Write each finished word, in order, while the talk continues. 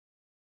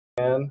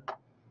again.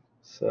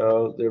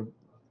 So the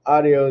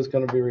audio is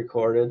going to be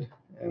recorded,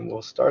 and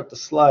we'll start the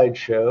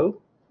slideshow.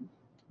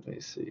 Let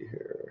me see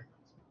here.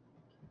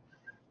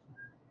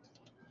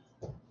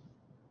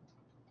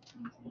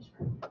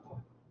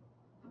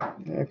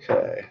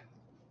 Okay.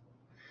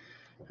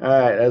 All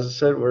right, as I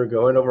said, we're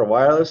going over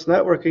wireless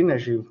networking,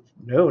 as you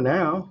know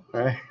now,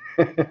 right?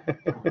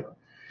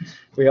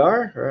 We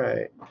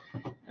are?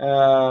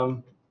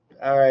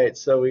 All right,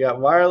 so we got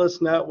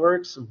wireless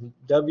networks,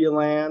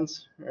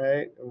 WLANs,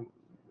 right?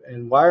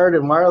 And wired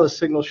and wireless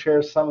signals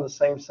share some of the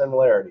same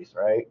similarities,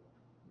 right?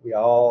 We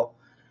all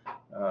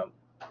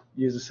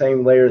use the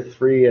same layer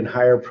 3 and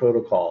higher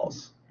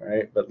protocols,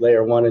 right? But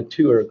layer 1 and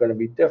 2 are going to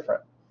be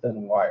different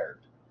than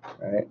wired,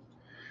 right?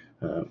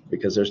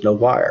 Because there's no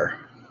wire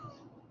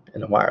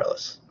in a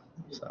wireless.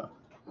 So,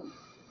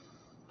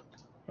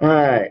 all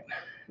right.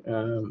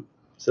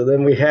 So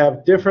then we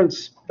have different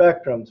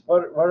spectrums.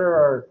 What are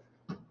our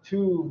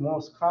two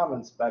most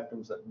common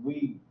spectrums that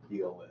we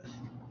deal with?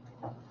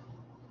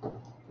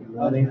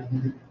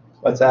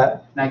 What's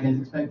that?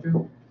 Magnetic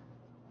spectrum.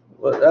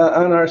 Well,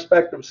 on our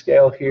spectrum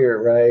scale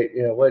here, right?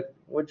 You know,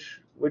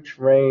 which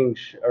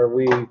range are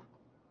we?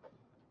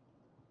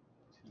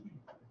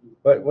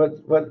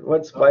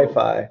 What's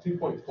Wi-Fi?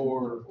 2.4.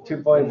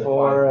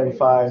 2.4 and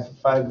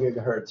 5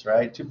 gigahertz,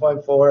 right?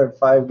 2.4 and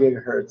 5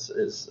 gigahertz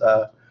is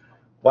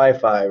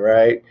Wi-Fi,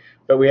 right?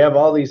 But we have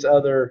all these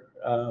other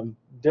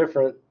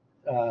different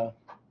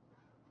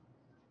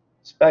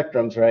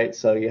spectrums, right?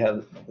 So you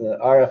have the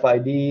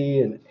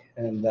RFID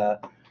and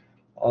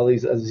all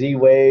these Z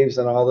waves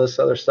and all this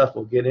other stuff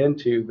we'll get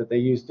into, but they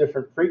use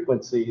different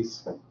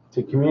frequencies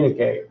to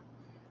communicate,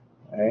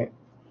 right?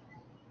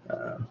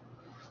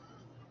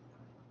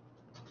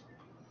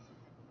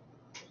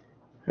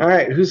 All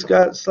right, who's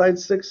got slide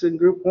 6 in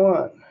group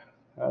 1?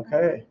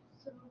 Okay.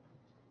 So,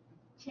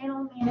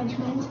 channel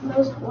management.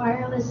 Most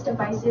wireless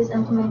devices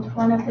implement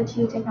one of the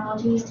two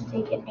technologies to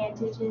take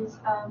advantage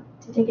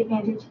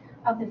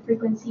of the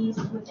frequencies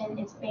within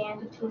its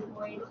band to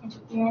avoid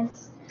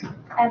interference.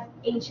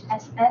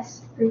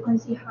 FHSS,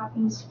 frequency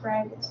hopping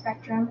spread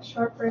spectrum.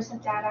 Short bursts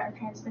of data are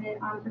transmitted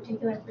on a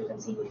particular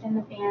frequency within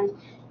the band,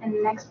 and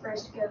the next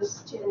burst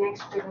goes to the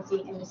next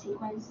frequency in the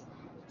sequence.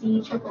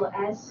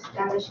 DSSS,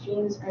 data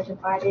streams are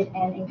divided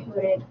and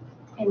encoded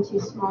into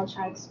small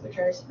chunks which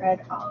are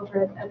spread all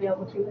over the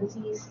available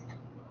frequencies.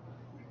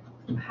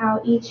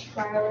 How each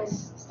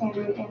wireless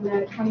standard in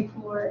the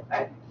 2.4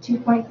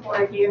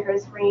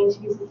 gigahertz range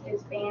uses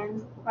its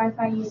bands.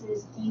 Wi-Fi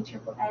uses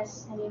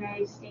DSSS in the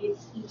United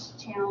States. Each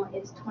channel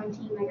is 20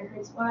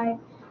 megahertz wide.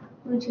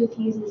 Bluetooth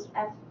uses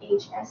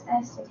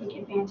FHSS to take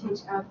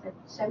advantage of the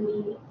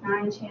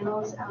 79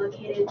 channels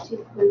allocated to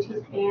the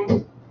Bluetooth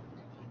band.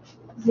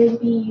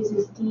 Zigbee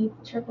uses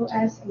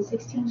DSSS and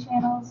 16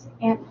 channels.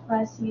 ANT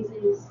Plus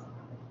uses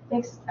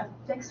a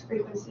fixed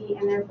frequency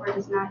and therefore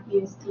does not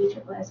use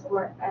DSSS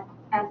or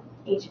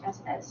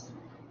FHSS.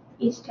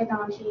 Each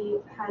technology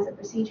has a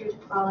procedure to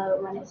follow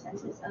when it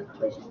senses a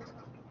collision.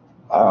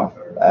 Wow,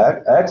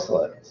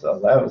 excellent. So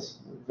that was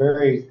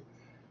very,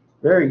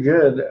 very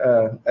good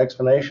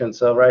explanation.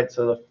 So, right,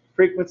 so the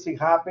frequency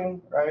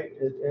hopping, right,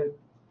 it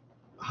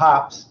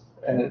hops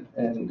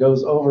and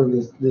goes over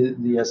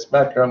the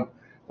spectrum,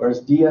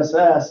 whereas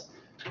DSS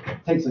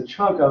takes a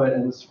chunk of it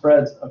and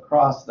spreads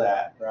across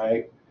that,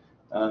 right?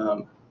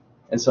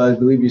 And so I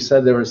believe you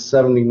said there were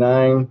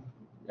 79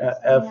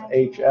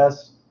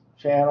 FHS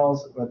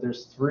channels, but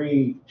there's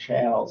 3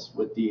 channels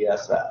with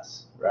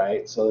DSS,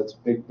 right? So it's a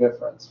big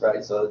difference,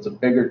 right? So it's a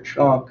bigger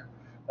chunk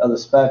of the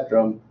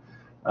spectrum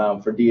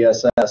for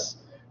DSS,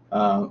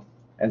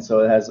 and so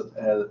it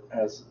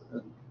has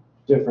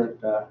different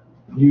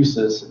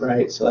uses,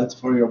 right? So that's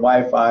for your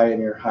Wi-Fi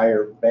and your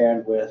higher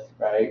bandwidth,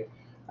 right?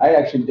 I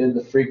actually did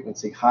the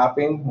frequency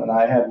hopping when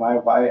I had my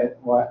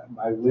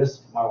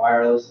WISP, my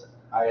wireless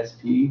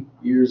ISP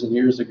years and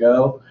years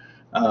ago,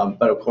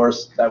 but of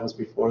course that was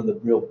before the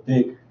real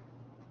big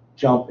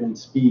jump in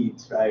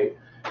speeds, right?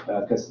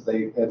 Because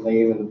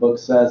even the book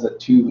says that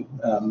 2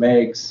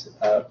 megs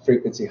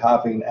frequency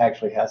hopping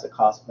actually has a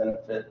cost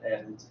benefit,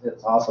 and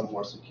it's also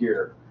more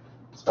secure.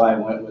 That's why I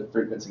went with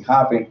frequency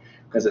hopping,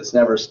 because it's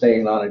never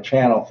staying on a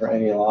channel for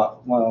any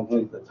long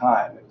length of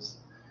time. It was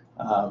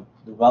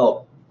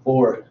developed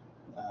for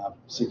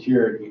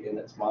security in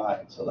its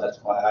mind, so that's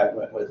why I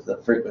went with the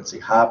frequency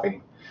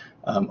hopping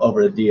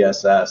over the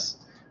DSS,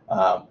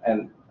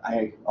 and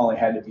I only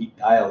had to beat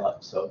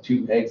dial-up, so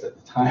 2 megs at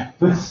the time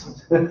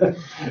was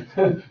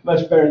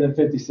much better than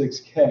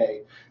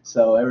 56K.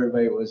 So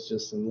everybody was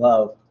just in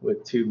love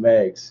with 2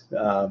 megs.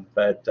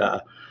 But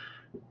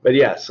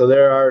yeah, so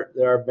there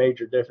are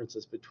major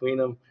differences between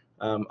them.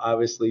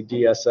 Obviously,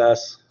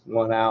 DSS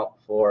won out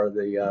for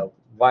the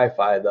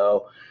Wi-Fi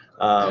though,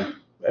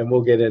 and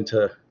we'll get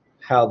into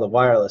how the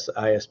wireless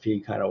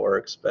ISP kind of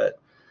works. But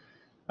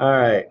all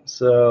right,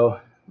 so.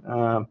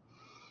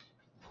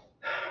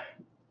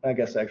 I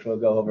guess actually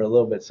we'll go over a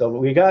little bit. So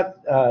we got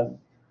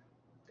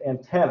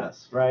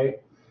antennas,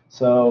 right?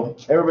 So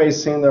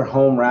everybody's seen their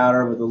home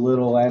router with the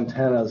little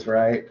antennas,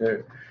 right?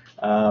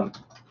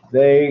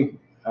 They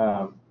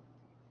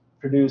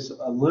produce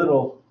a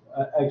little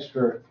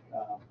extra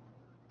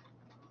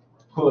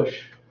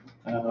push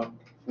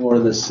for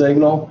the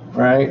signal,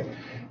 right?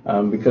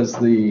 Because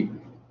our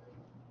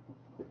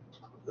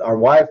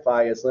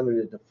Wi-Fi is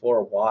limited to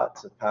 4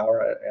 watts of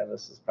power, and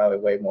this is probably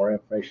way more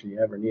information you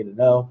ever need to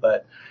know,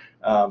 but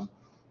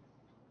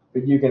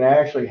you can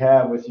actually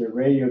have with your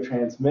radio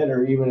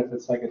transmitter, even if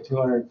it's like a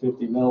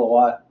 250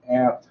 milliwatt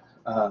amp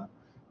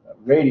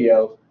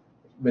radio,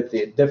 with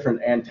the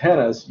different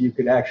antennas, you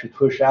could actually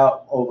push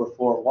out over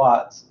 4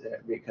 watts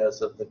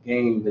because of the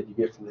gain that you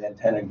get from the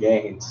antenna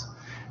gains.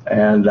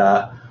 And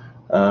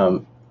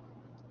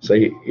so,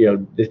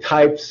 the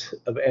types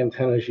of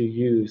antennas you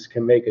use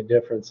can make a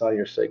difference on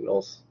your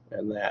signals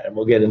and that. And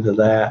we'll get into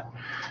that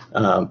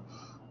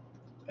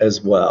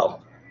as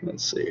well.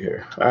 Let's see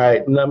here. All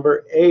right,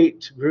 number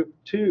 8, group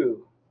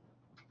 2.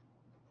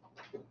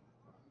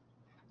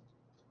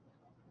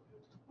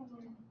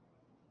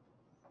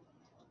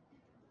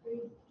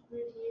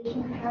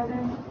 Radiation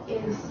pattern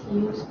is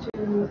used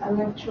to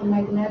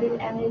electromagnetic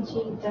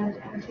energy that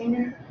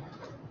antenna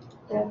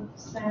that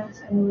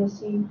sends and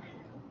receives.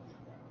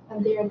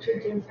 And there are 2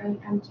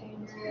 different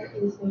antennas.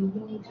 Is a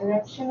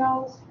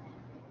unidirectional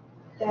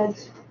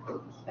that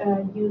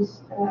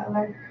use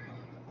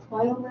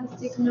wireless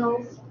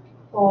signals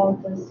for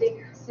the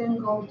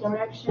single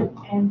direction,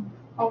 and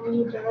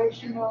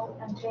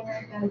omnidirectional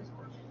antenna that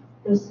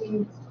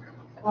receive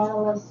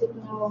wireless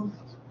signals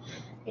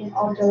in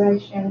all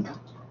directions,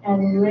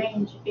 and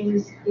range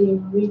is the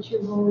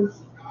reachable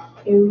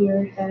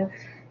area that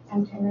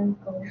antenna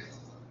goes.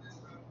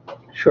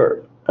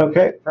 Sure.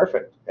 Okay,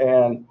 perfect.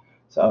 And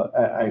so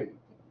I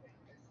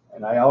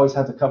always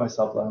have to cut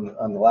myself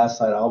on the last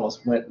slide. I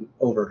almost went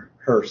over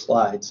her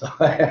slide, so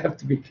I have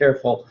to be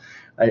careful.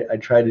 I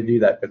try to do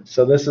that. But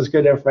so this is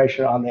good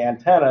information on the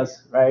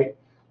antennas, right?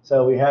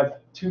 So we have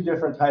 2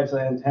 different types of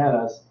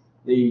antennas,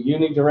 the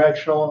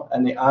unidirectional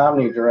and the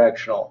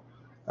omnidirectional.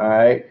 All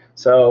right.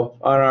 So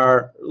on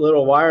our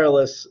little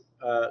wireless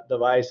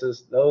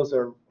devices, those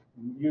are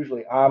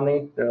usually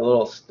omni. They're a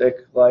little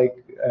stick-like,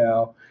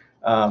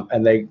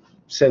 and they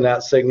send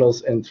out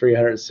signals in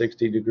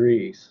 360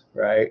 degrees,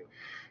 right?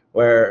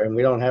 And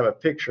we don't have a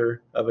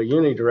picture of a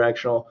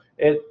unidirectional.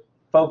 It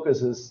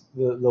focuses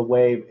the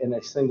wave in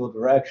a single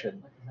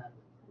direction.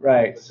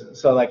 Right.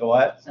 So like a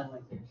what?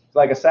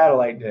 Like a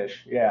satellite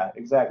dish. Yeah,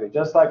 exactly.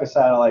 Just like a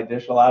satellite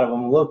dish. A lot of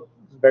them look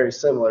very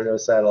similar to a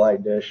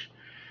satellite dish.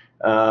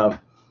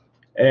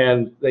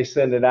 And they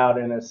send it out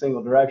in a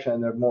single direction,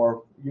 and they're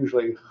more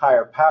usually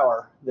higher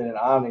power than an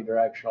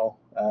omnidirectional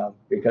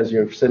because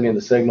you're sending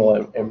the signal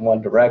in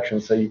one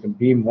direction, so you can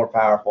be more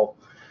powerful.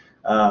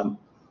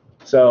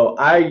 So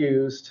I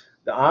used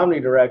the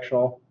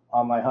omnidirectional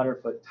on my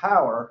 100-foot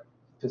tower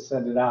to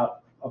send it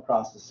out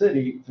across the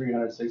city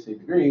 360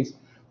 degrees,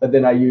 but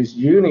then I used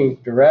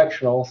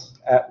unidirectionals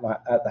at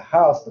the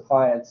house, the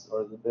clients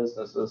or the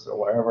businesses or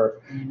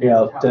wherever,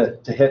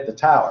 to hit the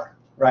tower.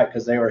 Right,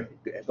 because they were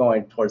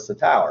going towards the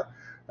tower,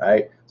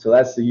 right? So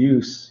that's the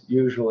use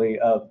usually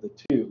of the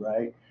 2,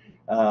 right?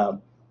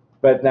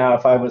 But now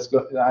if I was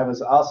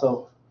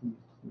also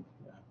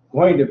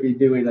going to be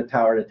doing a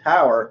tower to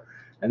tower,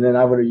 and then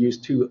I would have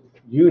used 2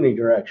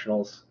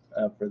 unidirectionals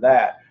for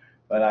that.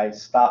 But I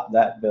stopped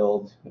that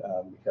build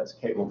because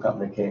cable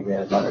company came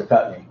in and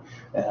undercut me,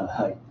 and I'm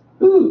like,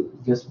 ooh,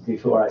 just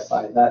before I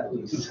signed that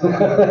lease.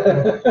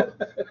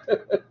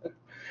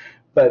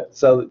 But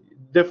so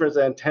different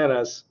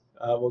antennas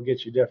will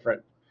get you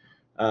different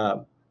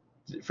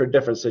for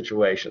different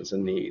situations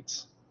and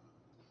needs.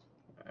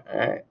 All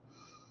right.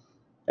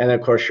 And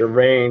of course, your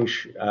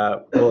range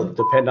will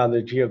depend on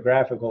the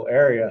geographical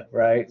area,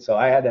 right? So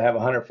I had to have a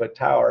 100-foot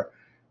tower,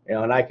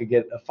 and I could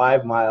get a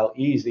 5-mile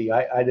easy.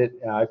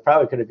 I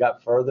probably could have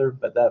got further,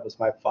 but that was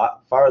my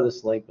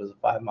farthest link was a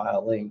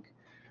 5-mile link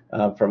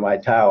for my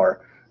tower.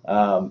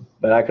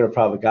 But I could have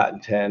probably gotten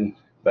 10,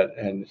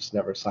 and just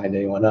never signed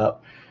anyone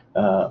up.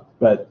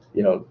 But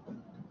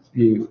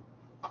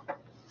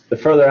the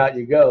further out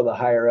you go, the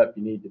higher up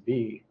you need to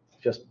be.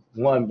 Just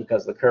 1,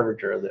 because of the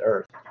curvature of the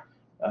earth,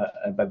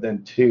 but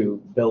then 2,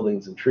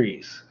 buildings and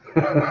trees.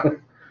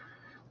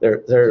 they're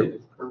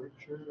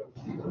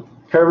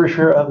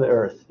curvature of the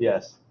earth,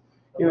 yes.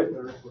 The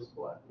earth was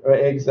flat.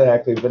 Right,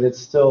 exactly, but it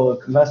still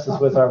messes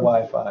with our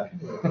Wi-Fi.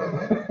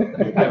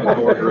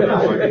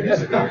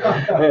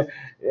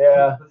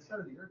 Yeah. The center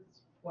of the earth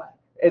is flat.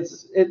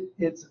 It's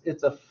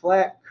a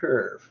flat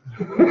curve.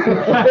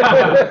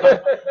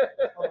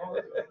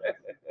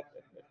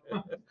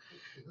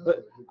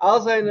 But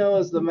all I know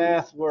is the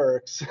math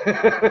works.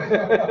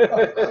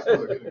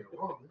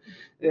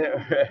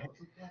 Yeah, right.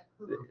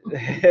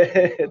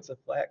 It's a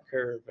flat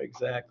curve,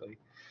 exactly.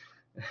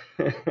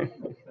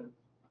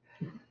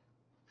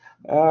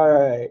 All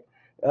right,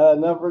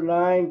 number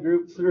 9,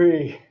 group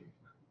 3.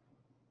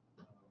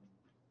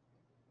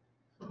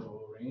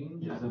 So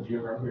range is a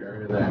geographic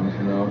area that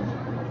antenna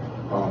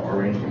or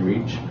range can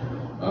reach.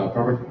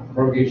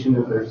 Propagation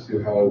refers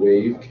to how a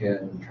wave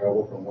can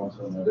travel from one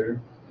to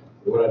another.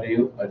 It would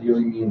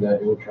ideally mean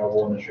that it would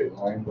travel in a straight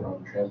line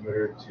from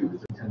transmitter to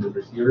its intended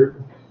receiver.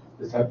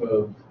 This type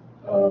of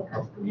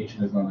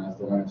propagation is known as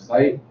the line of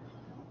sight.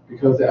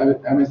 Because the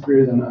atmosphere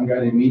is an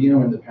unguided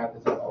medium and the path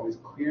is not always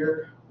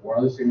clear,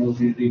 wireless signals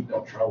usually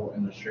don't travel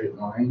in a straight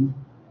line.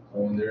 So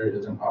when there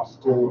is an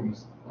obstacle in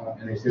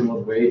a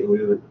signal's way, it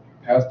will either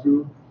pass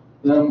through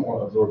them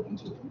or absorb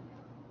into them.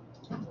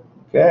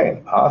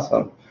 Okay,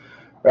 awesome.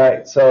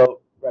 Right,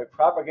 so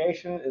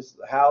propagation is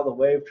how the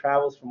wave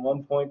travels from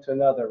one point to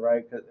another,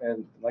 right?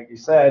 And like you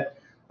said,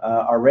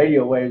 our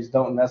radio waves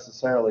don't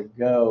necessarily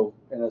go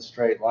in a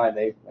straight line.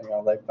 They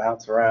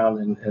bounce around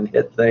and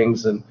hit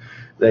things, and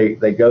they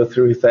go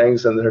through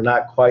things, and they're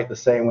not quite the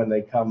same when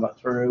they come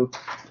through.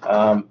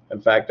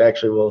 In fact,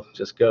 actually, we'll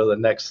just go to the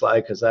next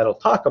slide because that'll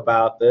talk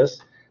about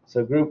this.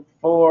 So group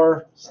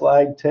 4,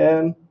 slide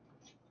 10,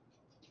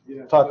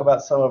 talk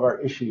about some of our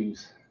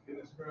issues.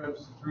 It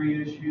describes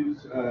 3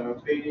 issues: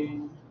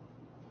 fading,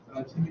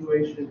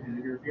 attenuation,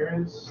 and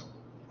interference.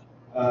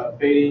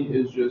 Fading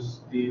is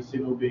just the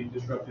signal being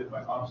disrupted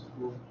by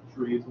obstacles,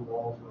 trees,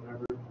 walls,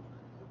 whatever.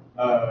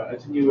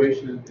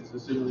 Attenuation is the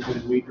signal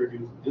getting weaker due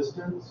to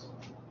distance.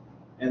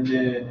 And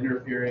then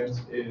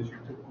interference is your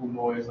typical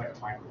noise like a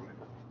microwave.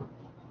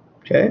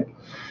 Okay.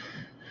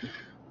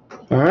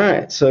 All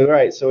right. So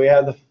we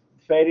have the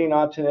fading,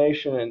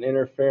 attenuation, and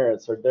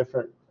interference are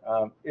different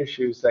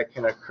issues that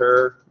can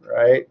occur,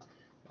 right?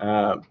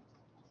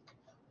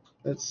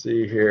 Let's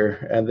see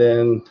here. And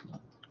then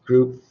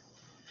group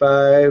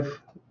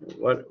 5,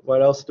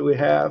 what else do we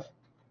have?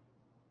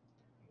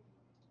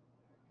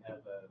 We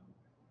have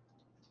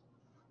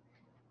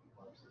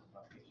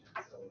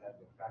so we have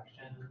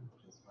diffraction,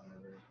 which is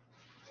whenever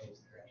wave's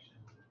direction,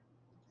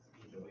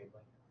 speed, or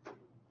wavelength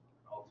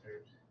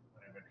altered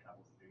whenever it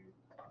travels through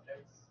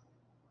objects.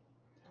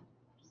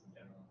 Just in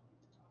general.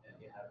 And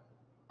you have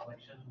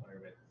reflection,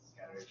 whenever it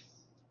scatters,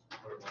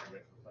 or whenever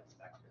it reflects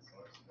back to the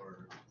source,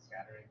 or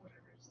scattering,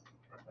 whenever it's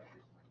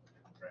reflected in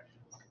different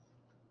directions.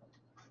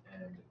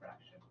 And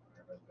diffraction,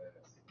 whenever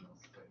the signal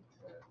split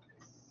into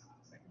its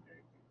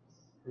secondary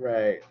groups.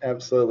 Right,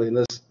 absolutely. And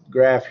this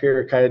graph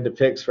here kind of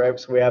depicts, right?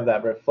 So we have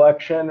that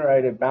reflection,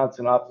 right, it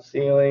bouncing off the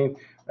ceiling,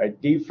 right?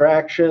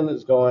 Diffraction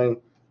is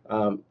going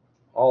all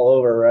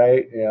over,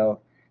 right?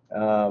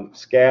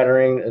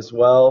 Scattering as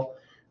well.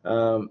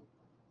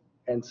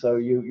 And so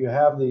you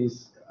have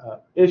these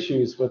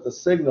issues with the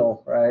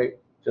signal, right?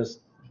 Just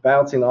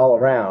bouncing all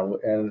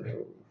around,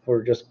 and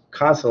we're just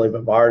constantly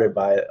bombarded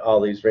by all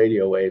these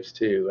radio waves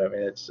too. I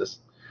mean, it's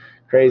just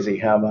crazy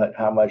how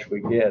much we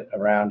get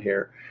around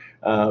here.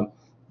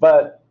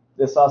 But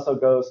this also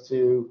goes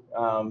to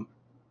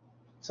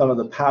some of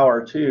the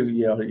power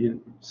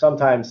too.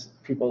 Sometimes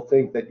people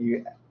think that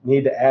you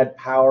need to add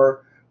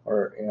power,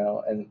 or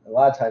and a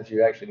lot of times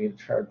you actually need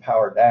to turn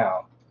power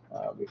down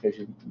because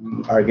you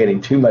are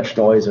getting too much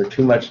noise or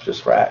too much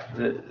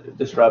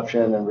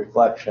disruption and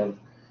reflection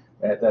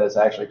that is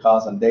actually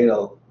causing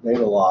data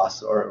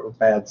loss or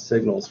bad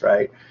signals,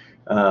 right?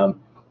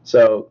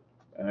 So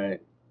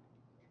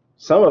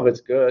some of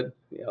it's good,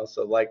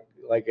 so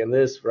like in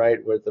this,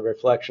 right, with the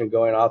reflection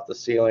going off the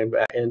ceiling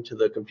back into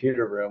the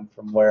computer room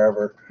from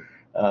wherever,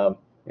 on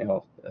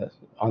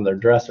their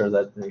dresser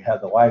that they had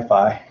the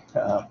Wi-Fi.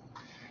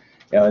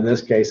 In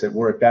this case, it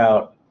worked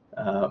out,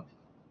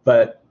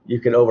 but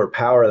you can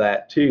overpower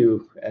that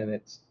too, and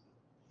it's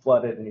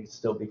flooded, and you'd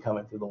still be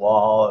coming through the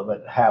wall,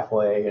 but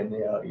halfway, and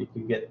you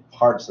can get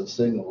parts of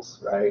signals,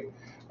 right,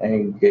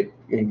 and get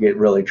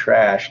really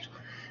trashed.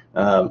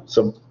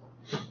 So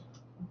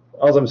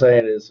all I'm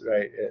saying is,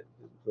 right,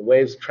 the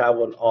waves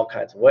travel in all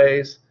kinds of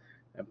ways,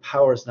 and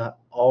power is not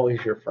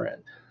always your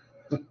friend.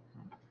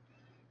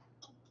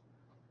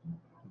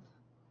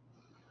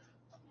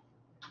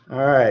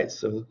 All right,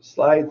 so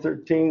slide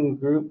 13,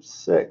 group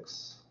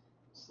 6.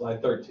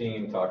 Slide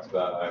 13 talks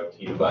about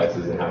IoT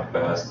devices and how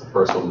fast the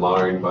personal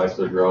monitoring devices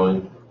are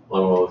growing,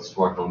 along with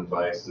smart home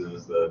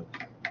devices, the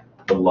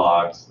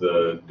locks,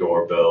 the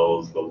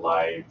doorbells, the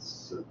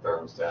lights, the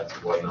thermostats,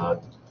 and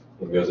whatnot.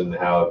 It goes into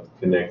how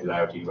connected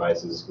IoT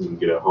devices can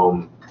get a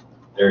home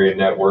area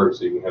network,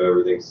 so you can have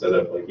everything set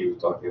up like he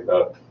was talking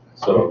about,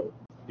 so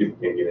people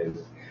can't get in.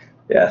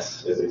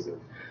 Yes. As they said.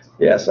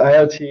 Yes,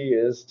 IoT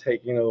is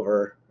taking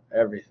over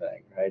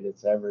everything, right?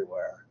 It's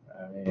everywhere.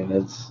 I mean,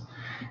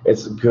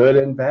 it's good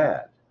and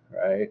bad,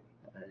 right?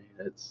 I mean,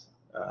 it's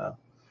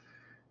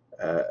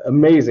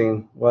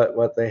amazing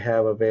what they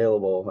have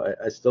available.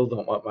 I still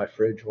don't want my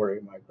fridge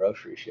ordering my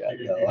groceries yet,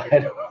 though.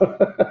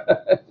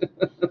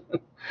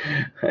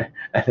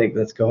 I think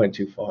that's going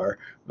too far,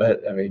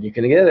 but I mean, you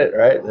can get it,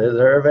 right?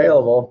 They're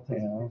available,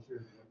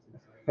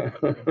 It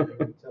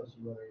tells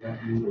you whether or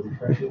not you need to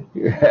refresh it.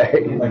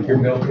 Right. Like your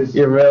milk is.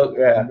 Your milk,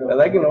 yeah. And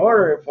they can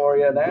order it for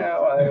you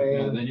now. I mean,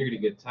 and then you're gonna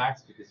get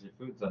taxed because your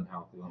food's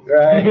unhealthy.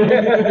 Right.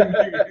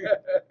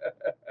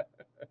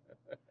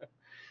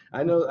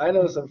 I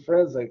know some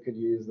friends that could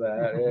use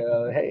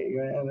that. Hey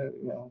man,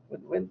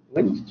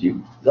 when did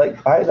you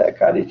buy that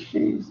cottage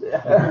cheese?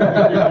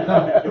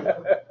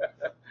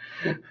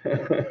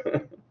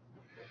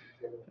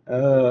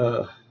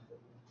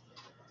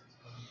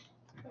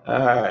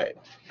 All right.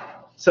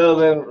 So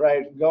then,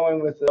 right, going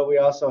with we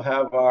also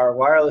have our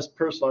wireless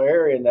personal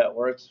area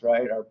networks,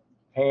 right? Our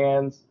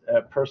PANs,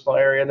 personal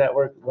area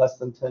network, less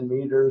than 10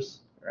 meters,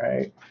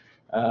 right?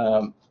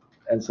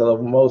 And so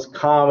the most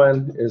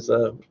common is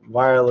a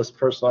wireless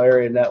personal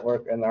area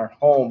network in our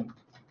home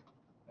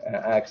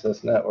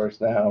access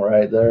networks now,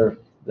 right? They're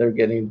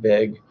getting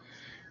big.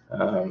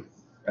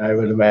 I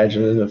would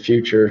imagine in the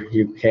future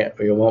you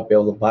won't be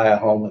able to buy a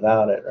home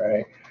without it,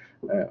 right?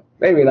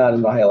 Maybe not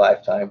in my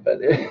lifetime,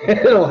 but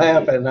it'll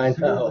happen. I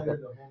know. The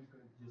home's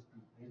gonna just be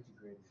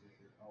integrated with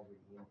it already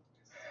in,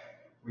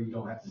 where you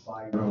don't have to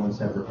buy your own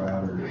separate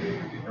router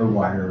or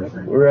wires.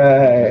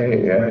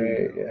 Right,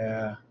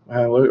 yeah.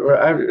 I'm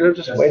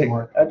just That's waiting.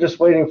 smart. I'm just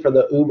waiting for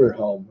the Uber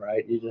home,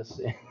 right? You just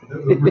The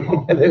Uber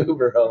home. the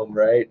Uber home,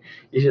 right?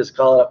 You just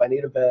call it up. I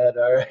need a bed.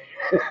 All right.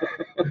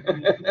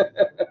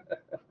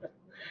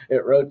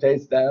 It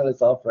rotates down.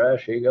 It's all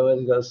fresh. You go in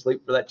and go to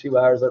sleep for that 2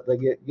 hours that they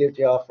get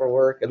you off for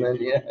work, and then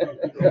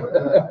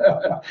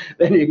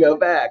then you go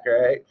back,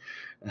 right?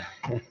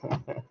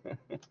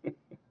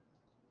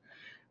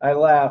 I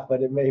laugh,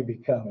 but it may be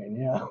coming.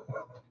 Yeah.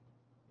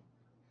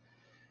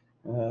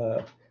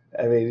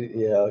 I mean,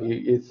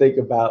 you think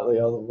about,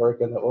 the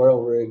work in the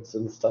oil rigs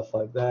and stuff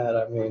like that.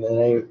 I mean, it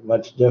ain't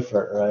much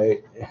different,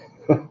 right?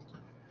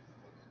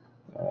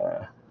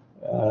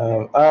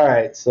 All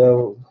right,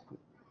 so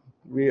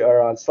we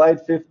are on slide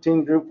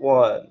 15, group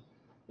 1.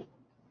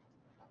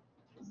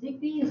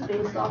 Zigbee is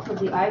based off of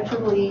the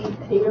IEEE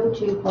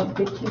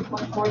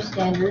 802.15.4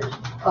 standard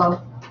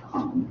of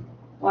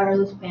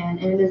wireless band,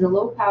 and it is a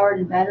low-powered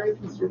and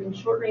battery-conserving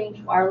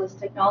short-range wireless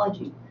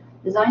technology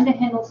designed to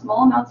handle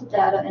small amounts of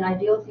data and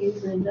ideal to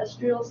use in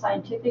industrial,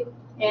 scientific,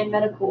 and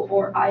medical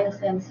or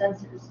ISM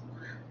sensors.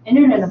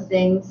 Internet of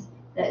Things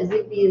that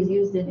Zigbee is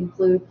used in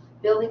include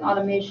building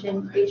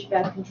automation,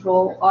 HVAC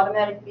control,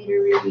 automatic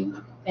meter reading,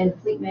 and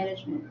fleet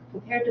management.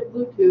 Compared to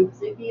Bluetooth,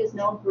 Zigbee is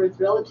known for its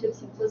relative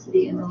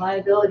simplicity and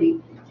reliability.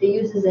 It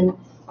uses an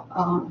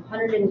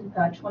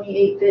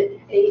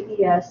 128-bit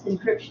AES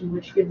encryption,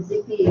 which gives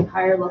Zigbee a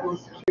higher level of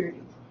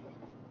security.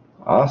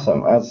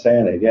 Awesome,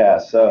 outstanding. Yeah,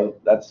 so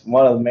that's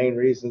one of the main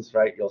reasons,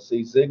 right? You'll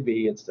see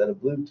Zigbee instead of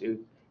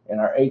Bluetooth in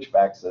our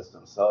HVAC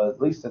system. So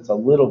at least it's a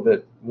little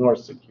bit more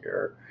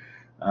secure.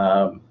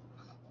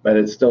 But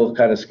it's still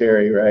kind of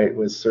scary, right,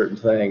 with certain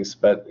things.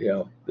 But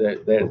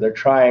they're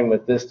trying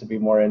with this to be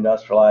more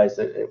industrialized.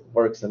 It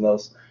works in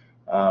those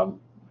what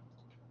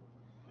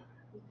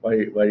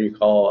do you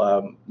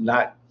call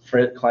not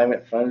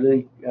climate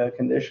friendly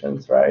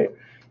conditions, right?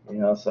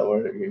 So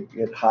where you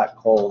get hot,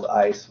 cold,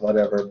 ice,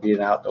 whatever,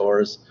 being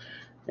outdoors.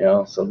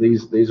 So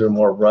these are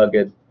more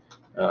rugged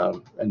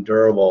and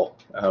durable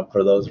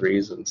for those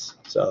reasons.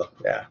 So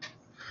yeah,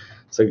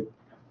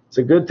 it's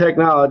a good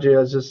technology.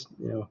 It's just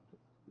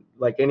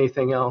like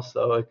anything else,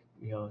 though,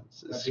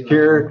 it's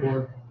secure.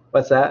 Like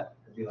What's that?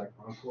 It'd be like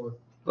Encore.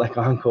 Like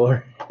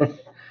Encore.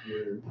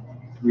 You're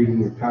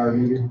reading your power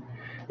meter.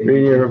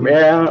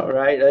 Yeah,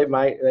 right. They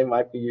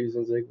might be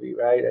using Zigbee,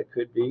 right? It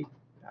could be.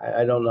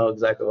 I don't know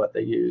exactly what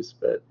they use,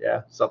 but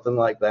yeah, something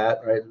like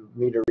that, right?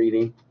 Meter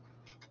reading.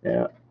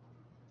 Yeah.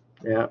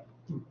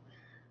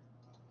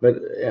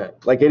 But yeah,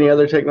 like any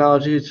other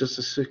technology, it's just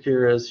as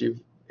secure as you've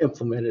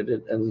implemented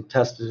it and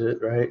tested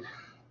it, right?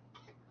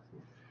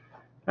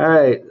 All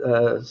right,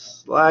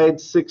 slide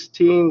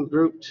 16,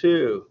 group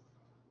 2.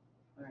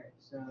 All right,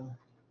 so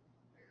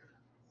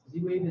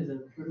Z-Wave is a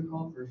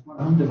protocol for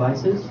smart home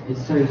devices. It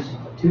serves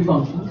two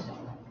functions: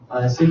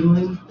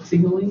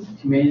 signaling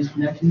to manage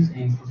connections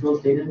and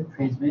controls data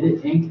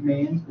transmitted and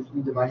commands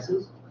between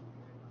devices.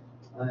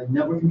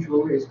 Network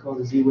controller is called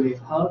a Z-Wave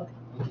hub.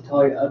 It can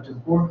tolerate up to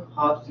 4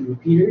 hops to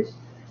repeaters,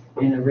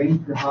 and the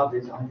range per hop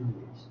is 100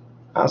 meters.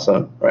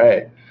 Awesome,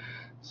 right.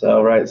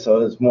 So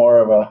it's more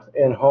of a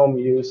in-home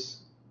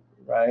use,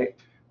 right?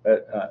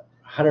 But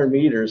 100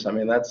 meters, I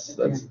mean, that's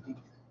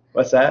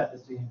what's that?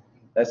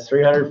 That's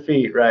 300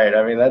 feet, right?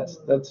 I mean,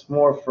 that's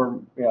more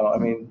for, I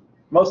mean,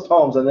 most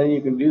homes, and then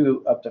you can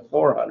do up to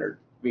 400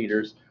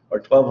 meters or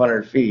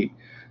 1,200 feet.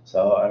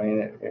 So, I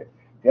mean, if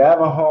you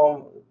have a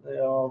home,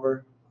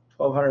 over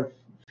 1,200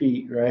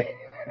 feet, right?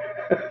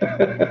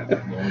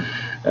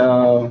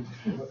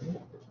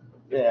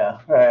 Yeah,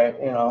 right.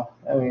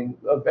 I mean,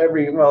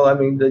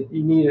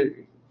 you need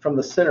it from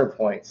the center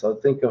point. So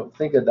think of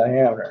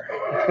diameter.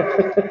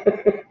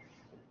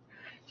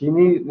 If you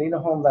need a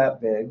home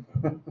that big,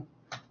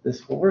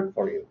 this will work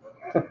for you.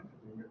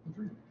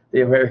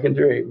 The American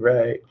dream,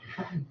 right?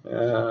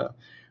 Yeah,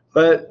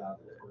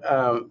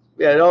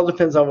 it all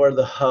depends on where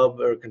the hub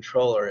or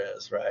controller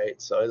is,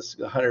 right? So it's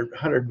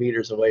 100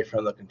 meters away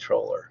from the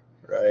controller,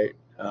 right?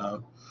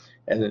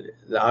 And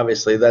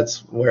obviously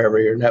that's wherever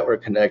your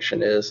network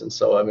connection is. And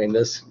so, I mean,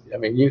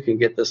 you can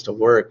get this to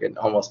work in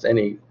almost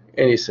any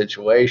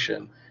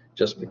situation,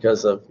 just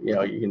because of, you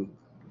can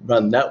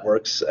run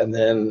networks and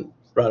then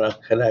run a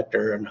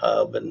connector and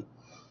hub, and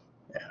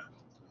yeah.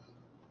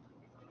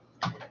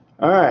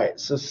 All right,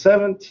 so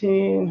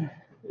 17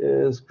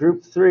 is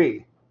group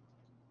 3.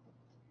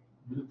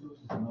 Bluetooth is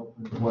an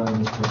open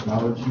wireless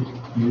technology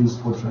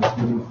used for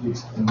transmitting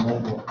fixed and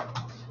mobile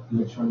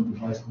electronic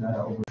device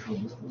data over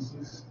short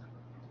distances.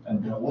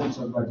 And when we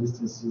talk about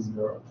distances,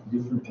 there are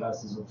different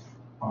classes of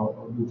power,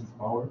 Bluetooth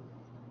power.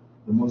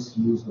 The most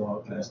used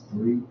are class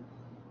 3,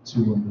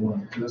 2, and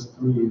 1. Class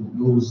 3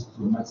 goes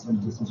to a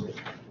maximum distance of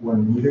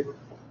 1 meter,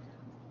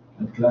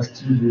 and class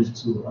 2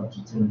 goes to up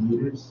to 10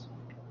 meters,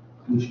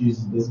 which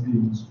is basically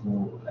used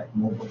for like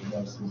mobile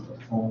devices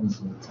like phones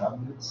and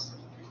tablets.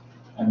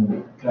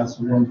 And class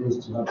 1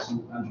 goes to up to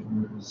 100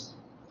 meters,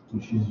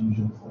 which is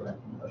usually for like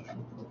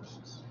industrial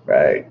purposes.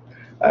 Right.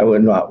 I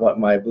would not want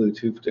my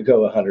Bluetooth to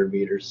go 100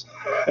 meters.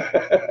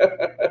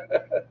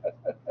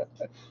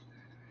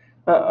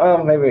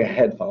 Maybe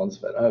headphones,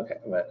 but okay.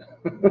 But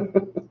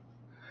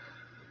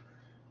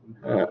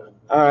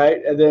all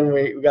right, and then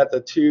we got the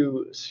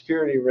 2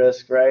 security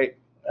risks, right?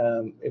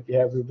 If you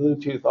have your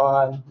Bluetooth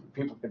on,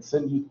 people can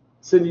send you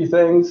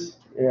things,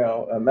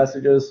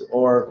 messages,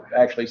 or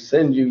actually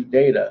send you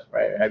data,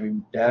 right? Have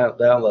you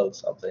download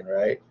something,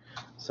 right?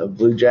 So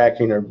blue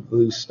jacking or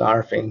blue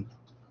snarfing.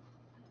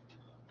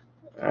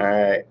 All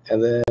right,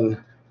 and then I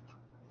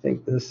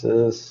think this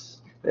is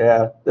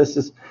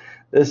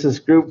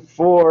group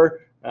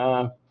 4.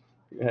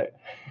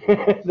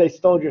 They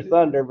stole your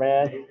thunder,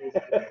 man.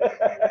 I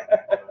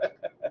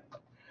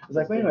was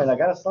like, wait a minute, I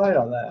got a slide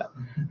on that.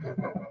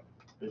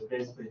 There's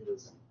basically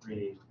just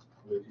 3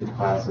 Bluetooth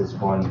classes,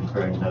 one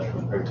for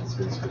industrial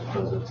purposes, which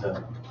goes up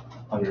to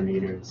 100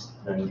 meters,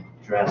 then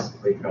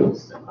drastically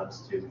goes to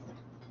plus 2,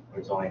 where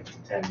it's only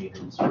 10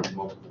 meters for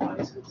mobile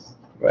devices.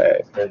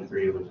 Right. Then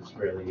 3, which is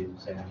rarely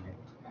used anyway.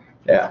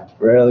 Yeah,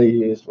 rarely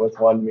used with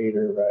 1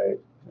 meter, right?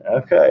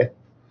 Okay.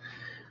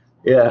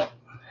 Yeah.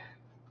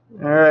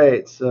 All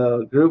right,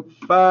 so group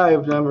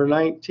 5, number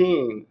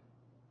 19.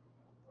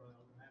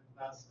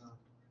 That's the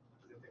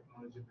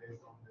technology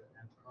based on the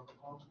end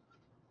protocol.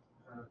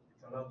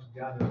 It's allowed to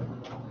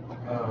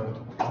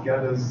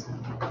gathers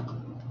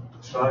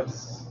tracks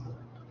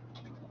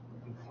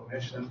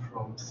information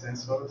from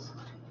sensors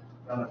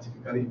that are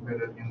typically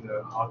embedded in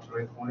the heart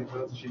rate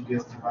monitors,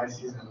 GPS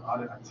devices, and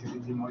other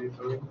activity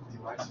monitoring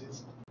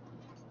devices.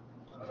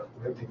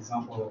 We have the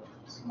example of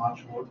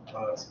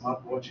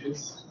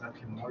smartwatches that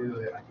can monitor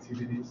the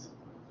activities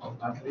of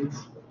athletes.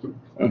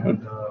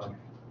 And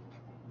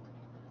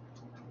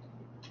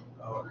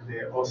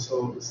they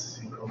also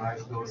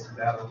synchronize those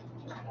data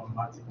on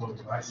multiple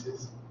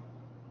devices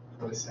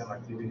for the same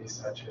activities,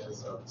 such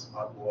as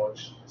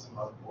smartwatch,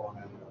 smartphone,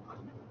 and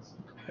computers.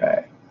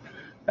 Right.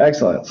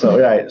 Excellent.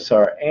 So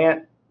our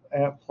Ant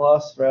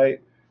Plus,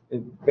 right?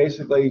 It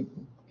basically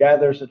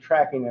gathers the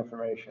tracking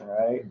information,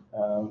 right?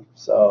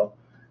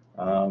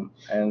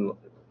 And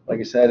like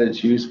I said,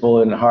 it's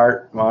useful in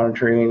heart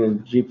monitoring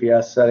and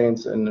GPS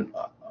settings, and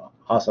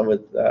also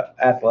with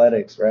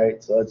athletics,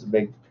 right? So it's a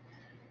big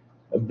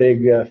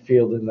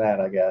field in that,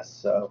 I guess.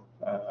 So,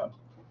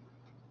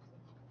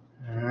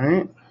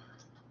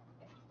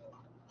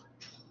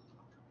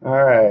 all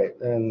right,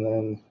 and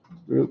then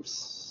group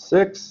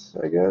 6,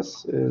 I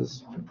guess,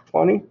 is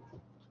 20.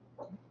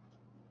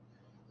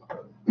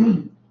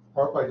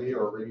 RFID,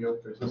 or radio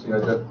frequency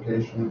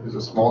identification, is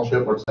a small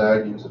chip or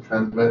tag used to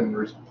transmit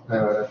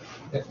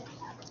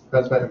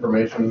transmit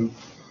information,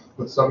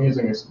 with some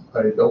using a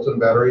built-in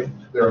battery.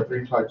 There are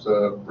 3 types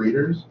of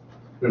readers.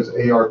 There's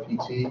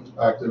ARPT,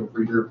 active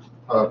reader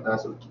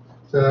passive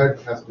tag,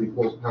 has to be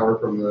pulls power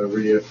from the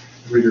reader's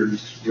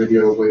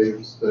radio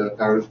waves to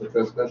power the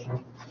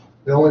transmission.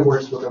 It only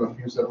works within a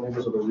few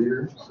centimeters of the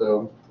reader,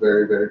 so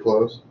very, very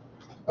close.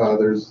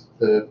 There's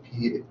the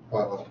PRAT,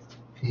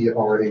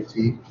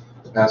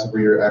 the passive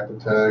reader active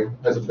tag,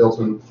 has a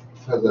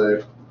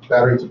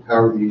battery to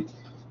power the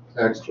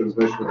tag's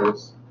transmission at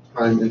its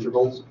time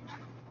intervals.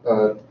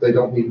 They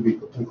don't need to be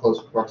in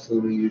close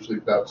proximity, usually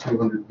about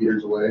 200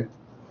 meters away.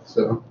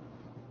 So,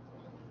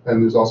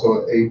 and there's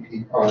also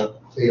ARAT,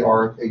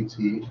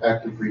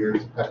 active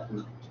readers,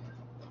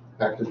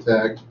 active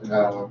tag.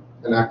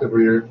 An active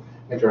reader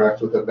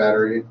interacts with a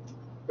battery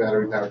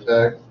power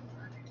tag.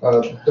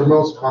 They're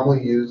most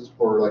commonly used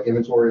for like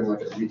inventory in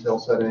like a retail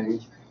setting.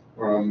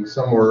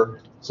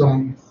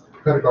 Some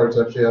credit cards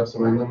actually have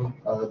some in them.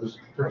 There's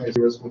currently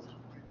a risk with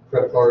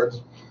credit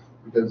cards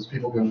because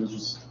people can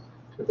just,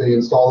 if they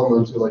install them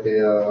into like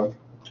a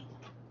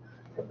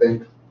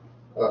bank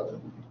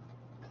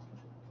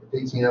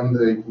ATM,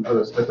 they can put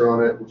a sticker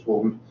on it, which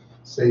will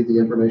save the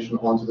information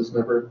onto the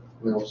sniffer,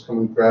 and they'll just come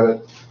and grab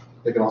it.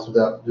 They can also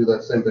do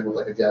that same thing with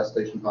like a gas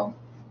station pump.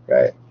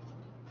 Right.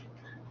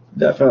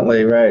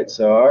 Definitely right.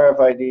 So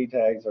RFID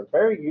tags are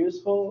very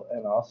useful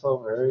and also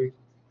very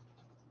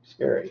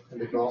scary. And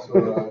they can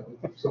also,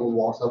 if someone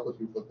walks up with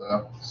you with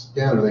a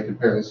scanner, they can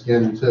apparently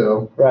scan you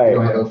too. Right. You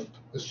don't have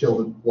a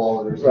shielded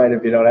wallet or something. Right,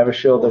 if you don't have a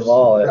shielded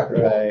wallet,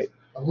 right.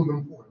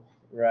 Aluminum foil.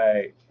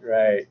 Right.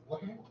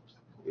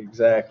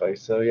 Exactly.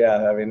 So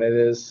yeah, I mean it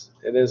is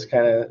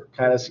kind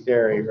of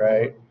scary,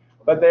 right?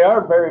 But they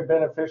are very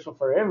beneficial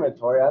for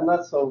inventory. I'm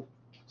not so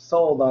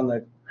sold on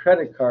the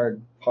credit card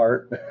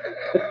part.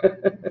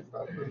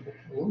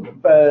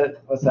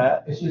 But what's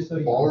that? It's just so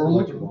you can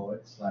plug it while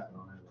it's slapping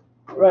on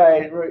it.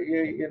 Right,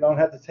 you don't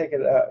have to take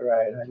it out,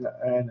 right,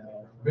 I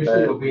know. Visually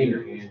But- will be in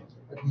your hand.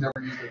 I've never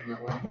used it in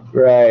that way.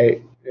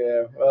 Right,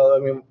 yeah, well, I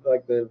mean,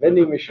 like the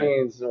vending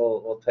machines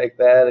will take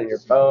that and your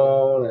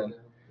phone and,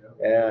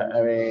 yeah,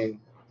 I mean,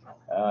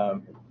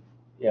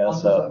 yeah,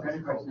 Also, so. some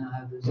credit cards now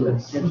have those little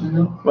chips in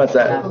them. What's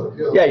that?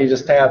 Yeah, you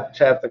just tap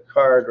the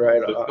card right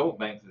There's a on. couple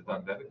banks that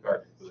done debit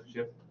cards for the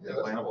chip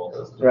implantable.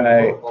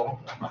 Right.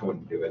 I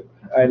wouldn't do it.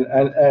 I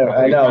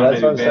know,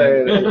 that's what I'm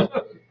saying.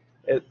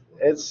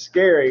 It's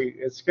scary.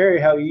 It's scary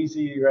how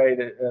easy, right,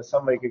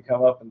 somebody could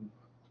come up and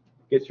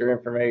get your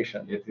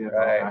information.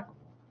 Right.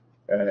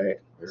 Right.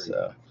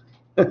 So.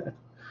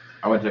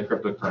 I went to a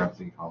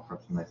cryptocurrency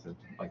conference and they said,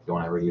 like,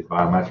 don't ever use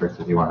biometrics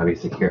if you want to be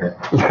secure.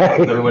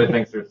 Everybody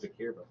thinks they're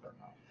secure, but they're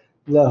not.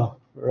 No,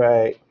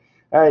 right.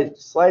 All right,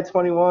 slide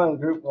 21,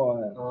 group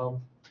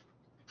 1.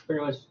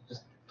 Pretty much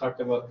just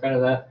talked about kind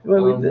of that.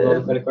 Well, we All did.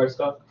 the credit card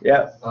stuff.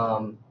 Yeah.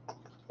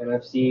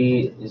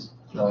 NFC is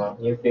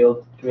near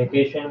field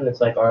communication. It's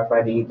like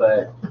RFID,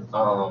 but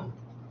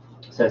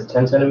it says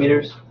 10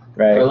 centimeters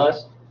Right. or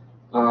less.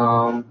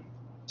 And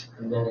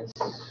then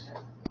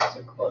what's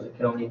it called? It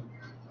can only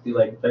do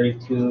like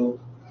 32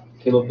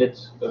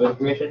 kilobits of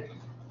information.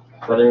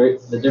 But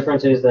the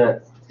difference is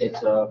that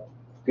it's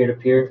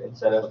peer-to-peer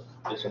instead of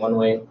just one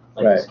way,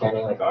 like Right.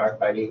 scanning like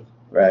RFID.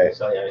 Right.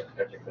 So yeah, you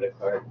got your credit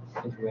card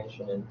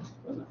information and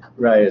whatnot.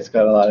 Right, it's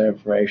got a lot of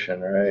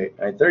information, right?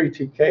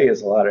 32K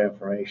is a lot of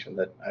information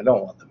that I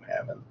don't want them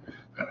having.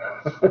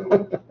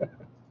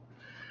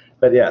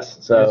 But yes,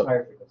 It's so,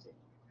 higher frequency.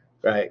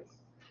 right.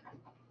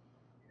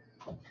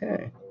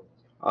 Okay,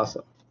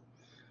 awesome.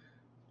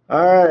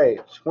 All right,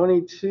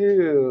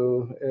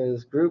 22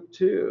 is group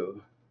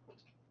 2.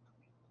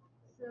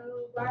 So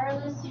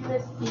wireless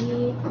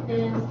USB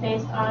is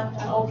based on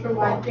the ultra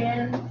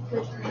wideband,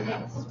 which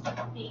mimics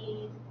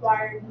the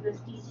wired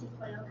USB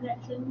 2.0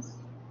 connections.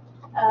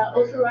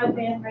 Ultra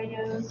wideband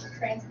radios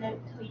transmit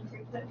between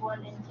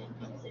 3.1 and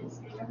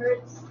 10.6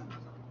 gigahertz.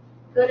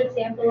 Good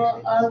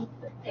example of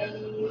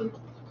a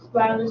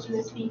wireless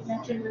USB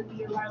connection would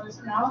be a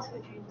wireless mouse,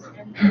 which uses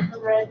an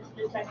infrared to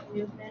detect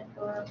movement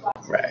or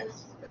block Right.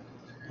 switches.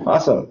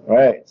 Awesome,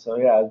 right, so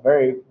yeah,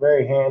 very,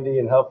 very handy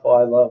and helpful.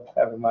 I love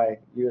having my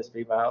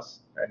USB mouse,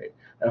 right?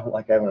 I don't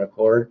like having a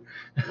cord.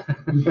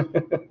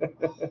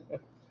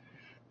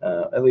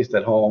 At least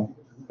at home,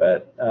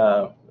 but,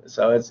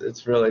 so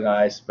it's really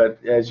nice.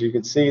 But as you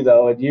can see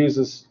though, it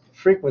uses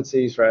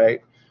frequencies,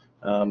 right,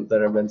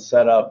 that have been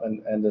set up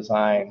and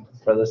designed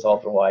for this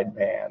ultra wide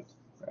band,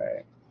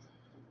 right?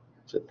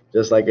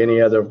 Just like any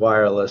other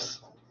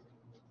wireless.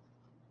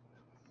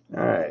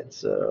 All right,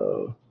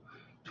 so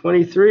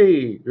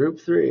 23, group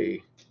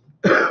 3.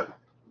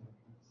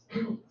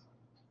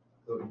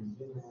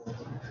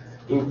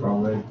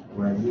 Infrared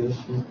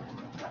radiation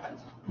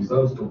is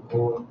also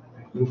called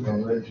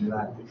infrared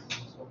light.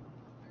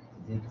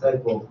 The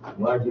type of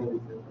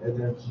radiant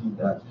energy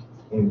that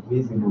is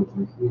invisible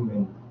to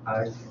human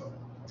eyes,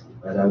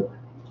 but that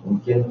we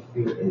can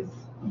feel as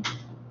heat.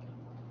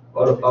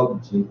 All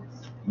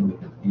objects in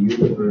the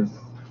universe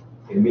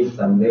emit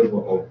some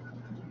level of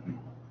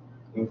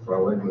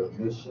infrared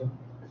radiation,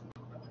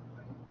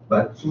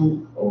 but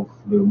two of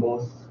the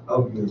most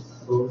obvious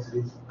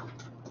sources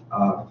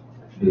are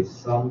the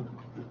sun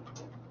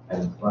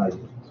and fire.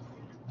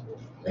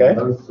 Okay. And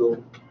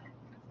also,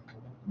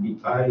 the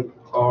eye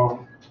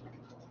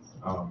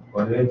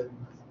collect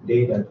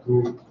data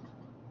through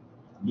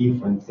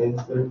different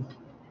sensors,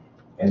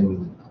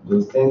 and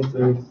those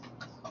sensors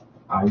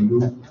are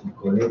used to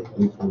collect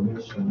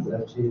information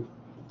such as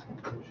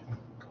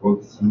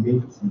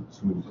proximity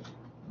to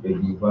the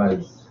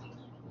device.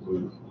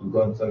 We're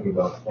going to talk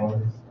about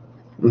phones,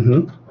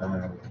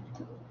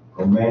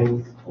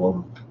 commands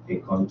from a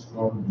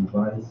control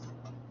device.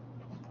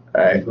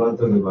 Right. We're going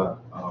to talk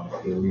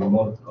about a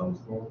remote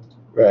control.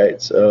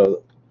 Right,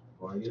 so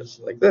just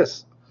like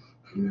this.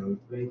 In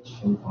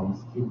reflection from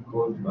speed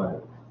caused by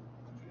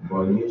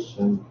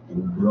variation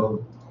in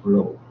blood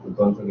flow. We're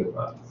going to talk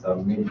about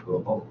some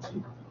medical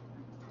objects.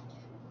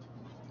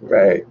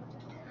 Right.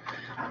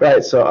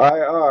 Right. So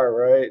IR,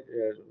 right?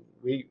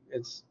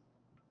 It's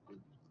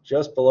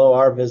just below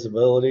our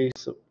visibility,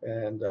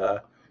 and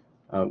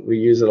we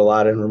use it a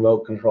lot in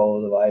remote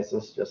control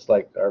devices, just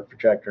like our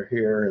projector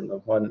here and the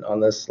one on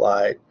this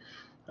slide.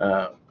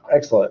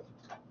 Excellent.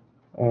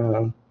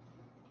 All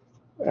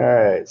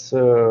right.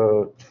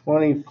 So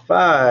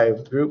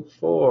 25, group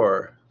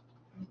 4.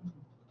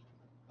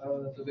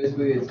 So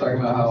basically, it's talking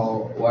about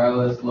how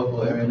wireless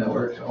local area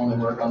networks only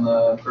work on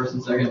the first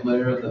and second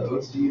layer of the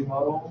OC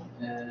model,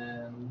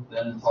 and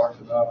then it talks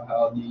about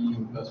how the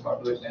most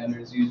popular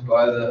standards used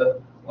by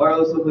the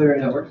wireless local area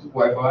networks is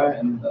Wi-Fi,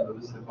 and that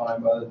was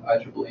defined by the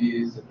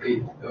IEEE's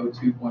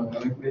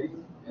 802.11 committee,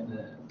 and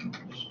then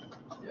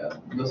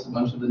lists a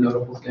bunch of the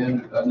notable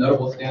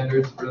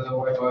standards for the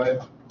Wi-Fi,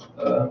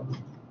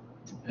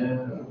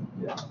 and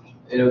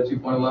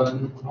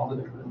 802.11, all the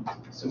different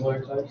similar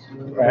types.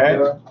 Right.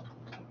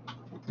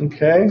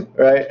 Okay,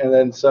 right, and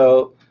then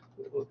so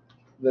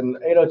then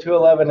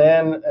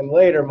 802.11n and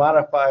later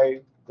modify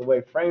the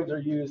way frames are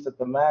used at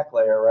the MAC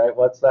layer, right?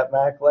 What's that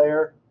MAC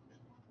layer?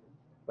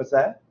 What's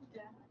that?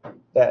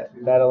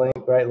 That data link,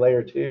 right?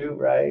 Layer 2,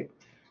 right?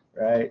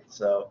 Right.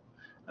 So,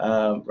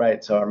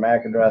 right. So our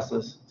MAC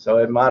addresses. So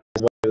it modifies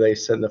the way they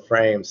send the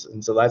frames,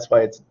 and so that's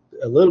why it's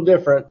a little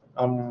different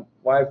on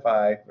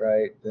Wi-Fi,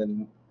 right,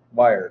 than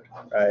wired,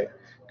 right?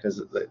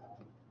 Because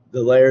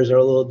the layers are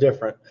a little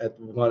different at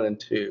 1 and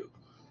 2.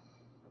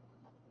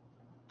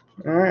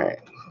 All right.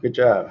 Good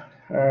job.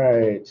 All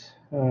right.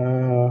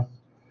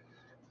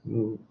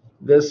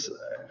 This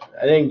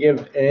I didn't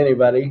give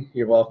anybody.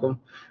 You're welcome.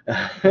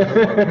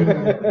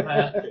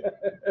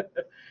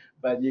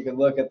 But you can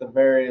look at the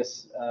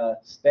various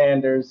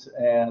standards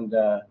and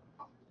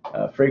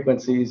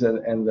frequencies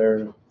and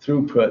their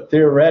throughput,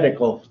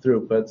 theoretical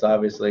throughputs.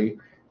 Obviously,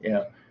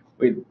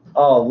 we'd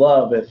all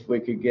love if we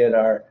could get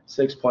our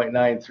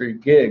 6.93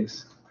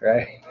 gigs,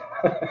 right?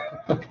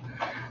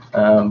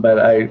 But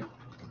I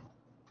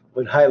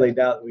would highly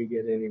doubt we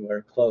get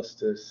anywhere close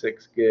to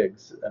 6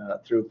 gigs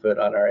throughput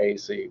on our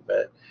AC,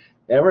 but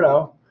never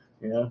know.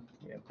 If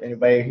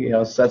anybody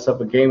sets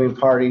up a gaming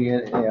party,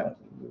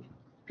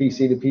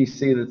 PC to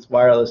PC that's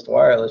wireless to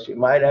wireless, you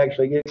might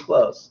actually get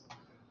close.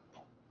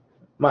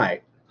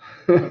 Might.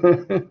 All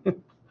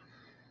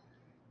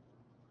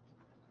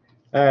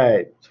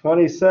right,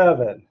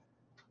 27.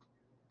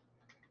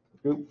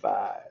 Group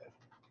 5.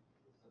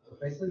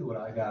 Basically, what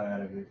I got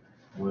out of it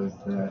was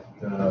that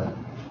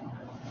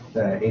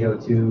the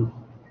 802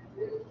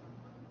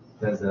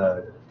 does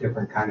a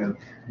different kind of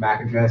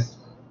MAC address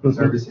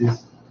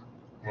services,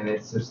 and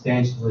it's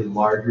substantially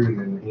larger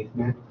than the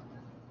Ethernet.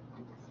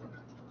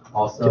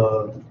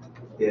 Also,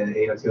 the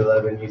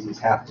 802.11 uses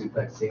half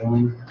duplex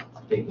signaling.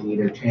 They can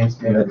either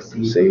transmit or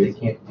receive, but they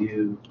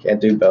can't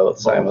do both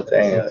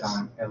simultaneously at the same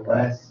time,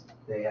 unless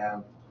they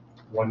have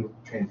one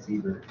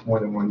transceiver, more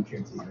than one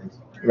transceiver.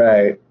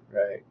 Right.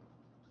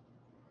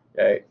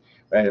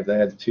 If they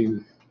had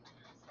two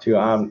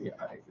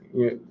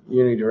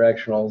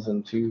unidirectionals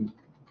and two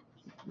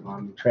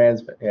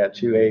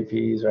two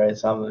APs, right?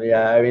 Something.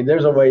 I mean,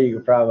 there's a way you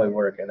could probably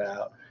work it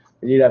out.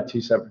 And you'd have 2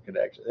 separate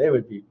connections. It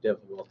would be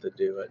difficult to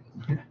do it.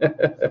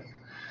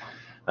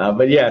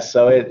 But yes,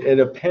 so it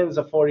appends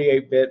a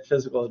 48-bit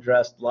physical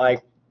address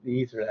like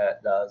the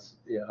Ethernet does,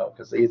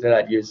 because the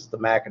Ethernet uses the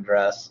MAC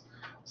address.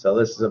 So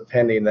this is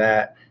appending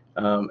that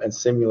and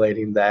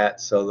simulating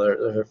that, so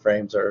the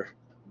frames are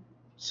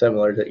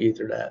similar to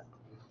Ethernet.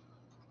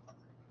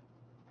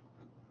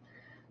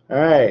 All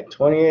right,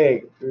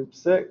 28, group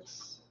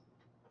 6.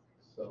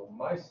 So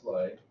my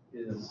slide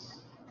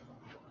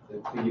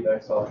it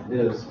piggybacks off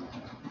his,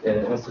 and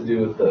it has to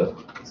do with the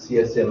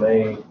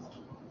CSMA/CA,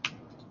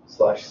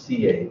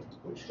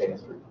 which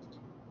stands for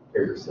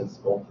Carrier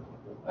Sensible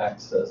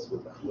Access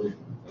with Collision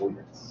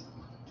Avoidance.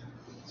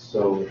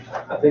 So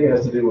I think it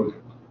has to do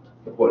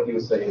with what he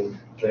was saying.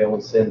 They only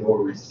send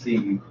or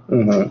receive.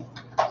 Mm-hmm.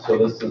 So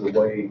this is a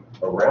way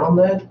around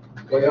that,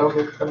 way I'm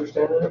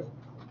understanding it?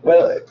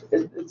 Well,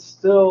 it's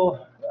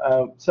still,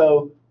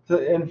 so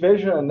to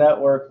envision a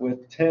network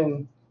with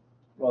 10,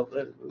 well,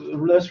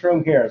 this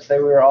room here, say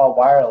we were all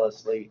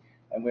wirelessly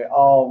and we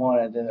all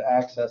wanted to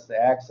access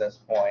the access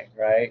point,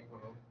 right?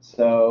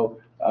 So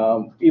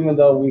even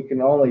though we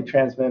can only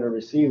transmit or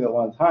receive at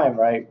one time,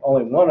 right,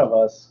 only one of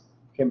us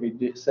can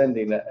be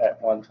sending it at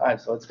one time.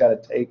 So it's got to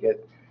take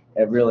it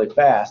really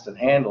fast and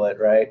handle it,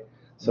 right?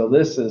 So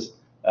this is,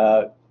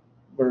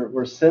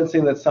 we're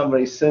sensing that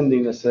somebody's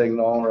sending a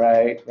signal,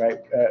 right,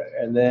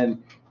 and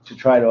then to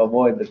try to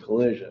avoid the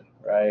collision,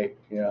 right?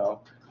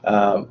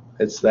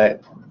 It's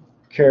that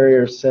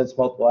carrier sense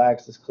multiple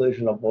access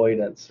collision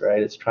avoidance,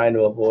 right? It's trying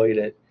to avoid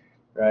it,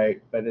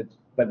 right? But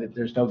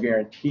there's no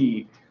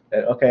guarantee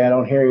that, okay, I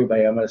don't hear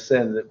anybody, I'm going to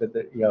send it, but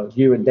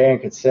you and Dan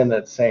could send it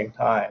at the same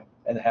time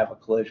and have a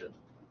collision,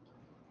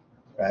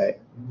 right?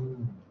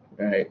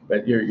 Right,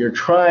 but you're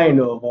trying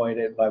to avoid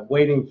it by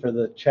waiting for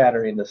the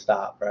chattering to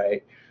stop,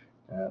 right?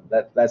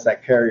 That's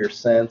that carrier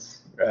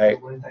sense, right?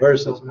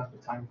 Versus open up the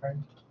time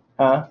frame.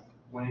 Huh?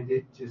 When it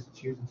did, just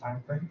choose a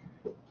time frame.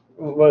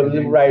 Well,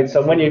 right.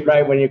 So when you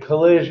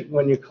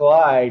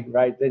collide,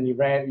 right, then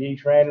you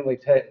each randomly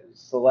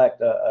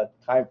select a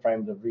time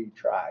frame to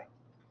retry,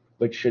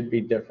 which should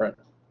be different.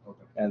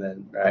 Okay. And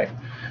then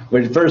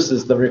which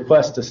versus the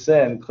request to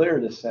send, clear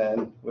to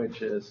send,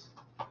 which is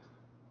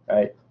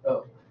right.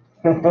 Oh.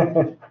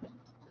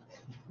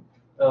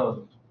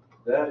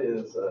 That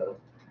is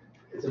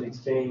it's an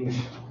exchange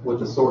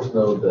with the source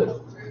node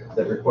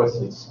that requests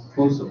an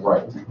exclusive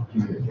right to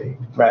communicate.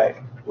 Right.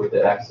 With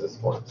the access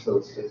point. So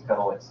it's kind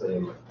of like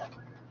saying,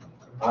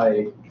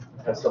 I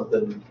have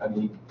something I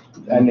need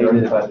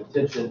unified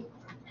attention,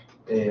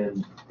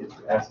 and it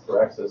asks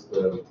for access.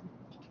 The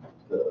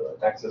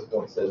access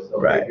point says,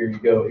 okay, here you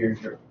go. Here's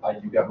you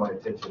got my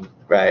attention.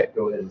 Right.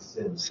 Go ahead and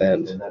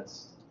send. And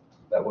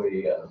that way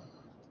it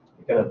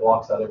kind of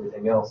blocks out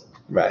everything else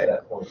at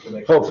that point to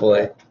make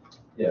hopefully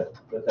sure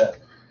that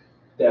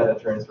data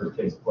transfer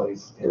takes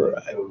place and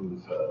it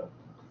goes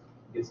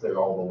gets there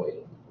all the way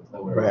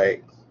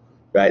Right,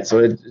 right. So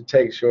it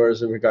takes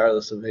yours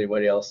regardless of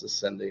anybody else is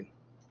sending.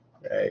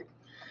 Right,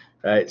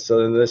 right.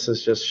 So then this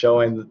is just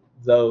showing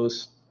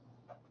those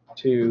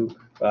two.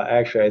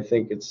 Actually, I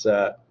think it's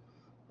with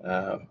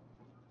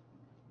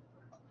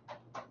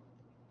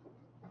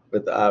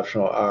the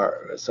optional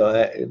R. So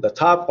the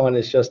top one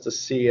is just a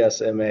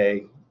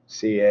CSMA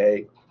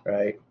CA,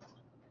 right?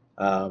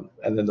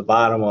 And then the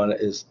bottom one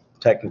is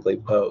technically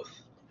both,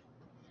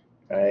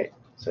 right?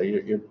 So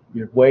you're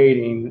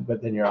waiting,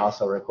 but then you're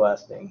also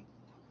requesting.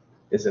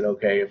 Is it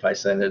okay if I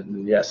send it?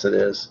 And yes, it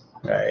is.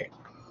 Right.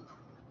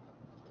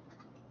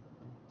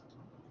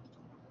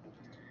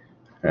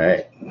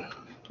 Right.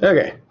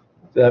 Okay.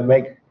 Does that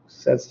make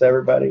sense to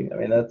everybody? I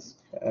mean, that's.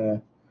 Yeah.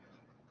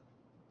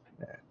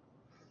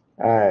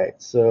 All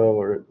right. So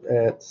we're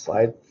at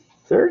slide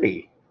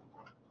 30.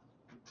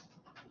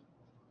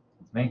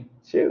 Me.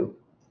 Two.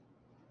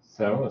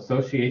 So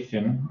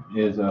association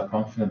is a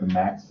function of the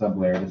MAC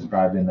sublayer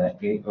described in the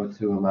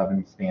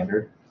 802.11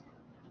 standard.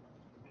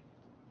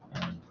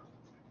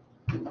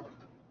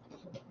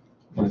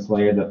 In this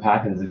layer, the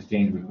packet is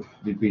exchanged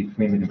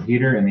between the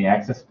computer and the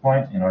access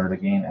point in order to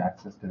gain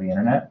access to the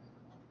internet.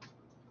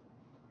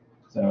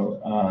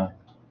 So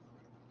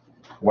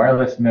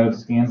wireless node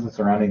scans the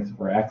surroundings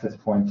for access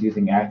points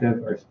using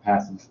active or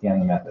passive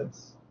scanning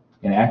methods.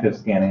 In active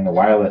scanning, the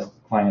wireless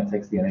client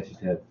takes the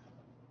initiative.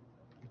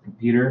 The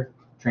computer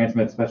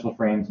transmits special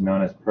frames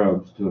known as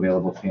probes to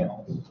available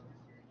channels.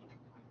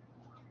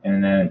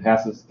 And then in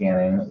passive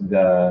scanning,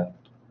 the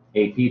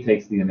AP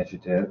takes the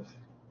initiative,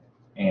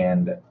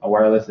 and a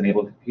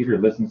wireless-enabled computer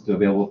listens to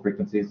available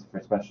frequencies for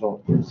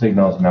special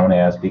signals known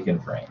as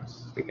beacon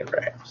frames. Beacon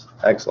frames.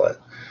 Excellent.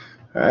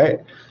 All right.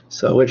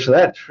 So which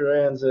that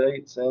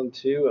translates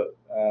into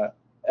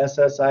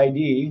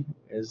SSID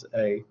is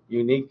a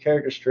unique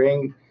character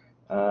string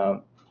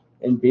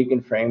in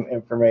beacon frame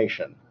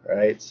information,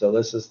 right? So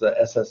this is the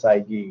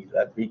SSID,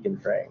 that beacon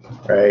frame,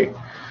 right?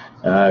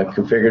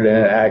 Configured in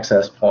an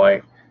access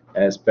point,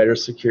 and it's better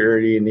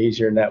security and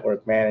easier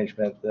network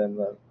management than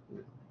the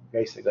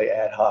basically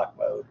ad hoc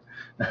mode.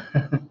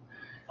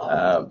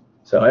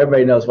 So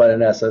everybody knows what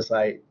an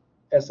SSID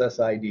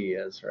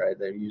is, right?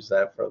 They use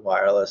that for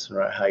wireless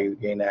and how you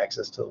gain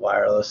access to the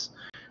wireless.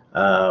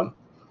 Does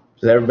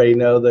everybody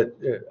know that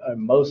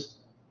in most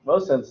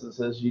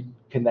instances you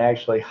can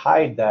actually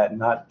hide that and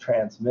not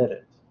transmit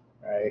it,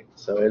 right?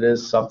 So it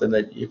is something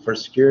that for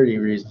security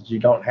reasons you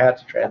don't have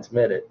to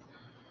transmit it.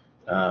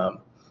 But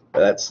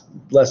that's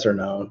lesser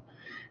known.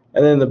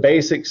 And then the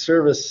basic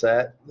service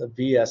set, the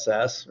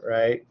VSS,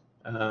 right,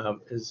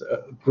 is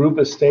a group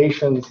of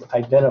stations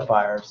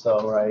identifier.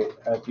 So, right,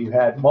 if you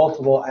had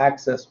multiple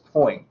access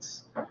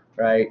points,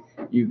 right,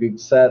 you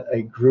could set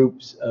a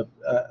group's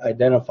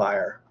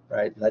identifier,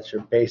 right? That's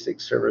your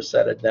basic service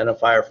set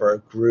identifier for a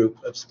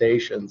group of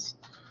stations.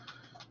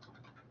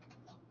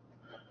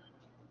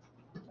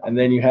 And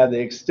then you have the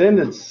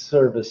extended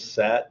service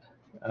set,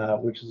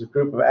 which is a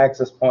group of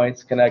access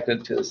points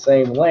connected to the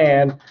same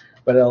LAN,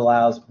 but it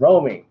allows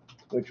roaming,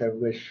 which I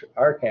wish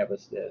our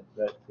campus did.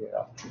 But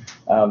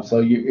so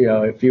you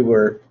know, if you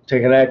were to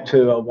connect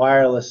to a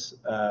wireless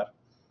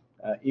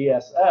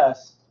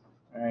ESS,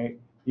 right,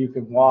 you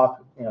could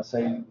walk. You know,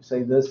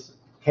 say this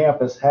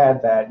campus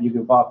had that, you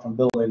could walk from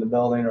building to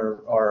building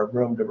or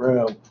room to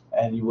room,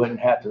 and you wouldn't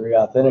have to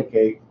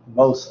re-authenticate.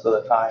 Most of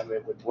the time,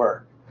 it would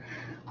work.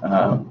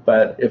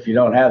 But if you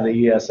don't have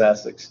the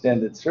ESS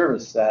extended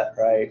service set,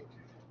 right,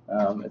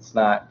 it's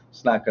not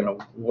going to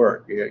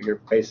work.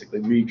 You're basically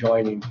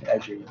rejoining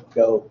as you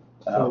go.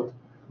 So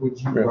would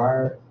you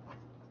wire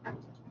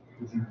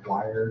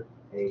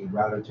a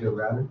router to a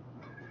router?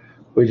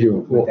 Would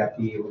that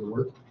be able to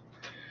work?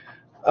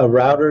 A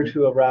router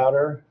to a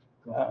router?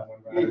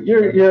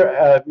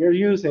 You're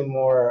using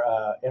more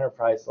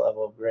enterprise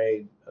level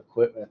grade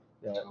equipment.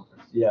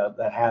 Yeah,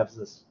 that has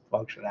this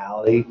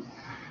functionality.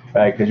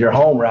 Right, because your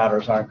home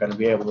routers aren't going to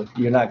be able to,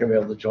 you're not going to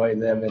be able to join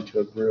them into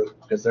a group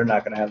because they're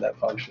not going to have that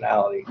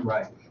functionality.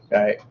 Right.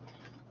 Right.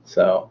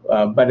 So,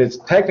 but it's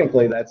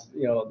technically that's,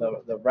 you know,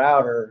 the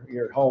router,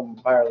 your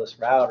home wireless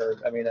router,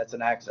 I mean, that's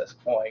an access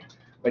point,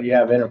 but you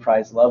have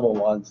enterprise level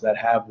ones that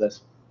have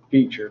this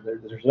feature.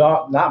 There's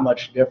not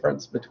much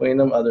difference between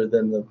them other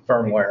than the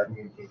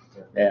firmware.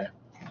 Yeah.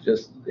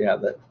 Just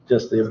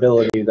the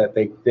ability that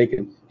they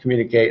can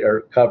communicate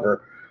or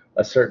cover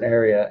a certain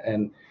area,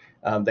 and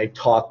they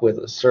talk with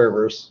the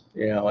servers,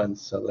 you know, and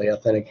so they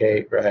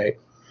authenticate, right?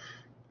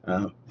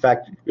 In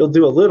fact, you'll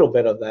do a little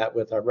bit of that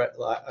with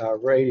our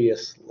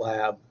Radius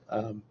lab.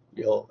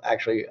 You'll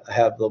actually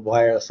have the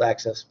wireless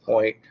access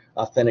point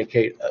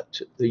authenticate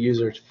to the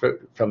users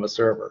from a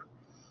server.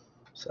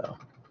 So,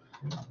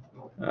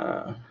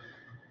 and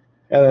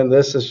then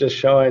this is just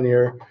showing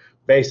your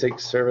basic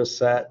service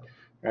set,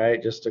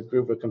 right? Just a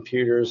group of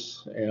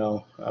computers, you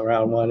know,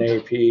 around one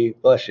AP.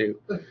 Bless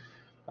you.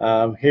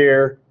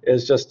 Here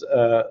is just,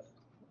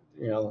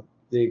 you know,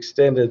 the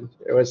extended,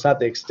 or it's not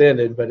the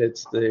extended, but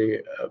it's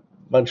the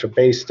bunch of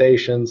base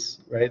stations,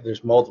 right?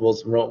 There's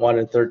multiples, room 1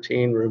 and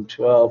 13, room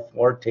 12,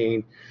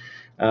 14.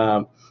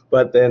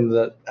 But then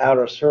the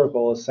outer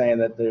circle is saying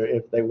that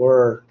if they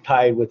were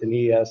tied with an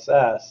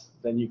ESS,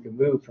 then you can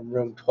move from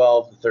room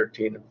 12 to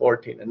 13 and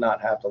 14 and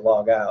not have to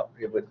log out.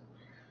 You would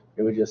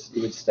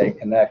stay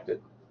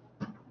connected.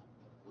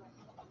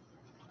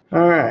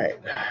 All right.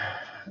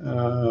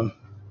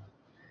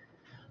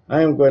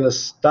 I am going to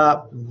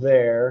stop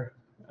there.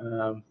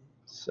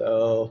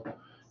 So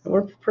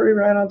we're pretty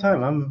right on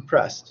time. I'm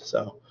impressed.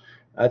 So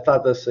I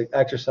thought this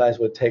exercise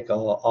would take a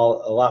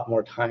lot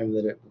more time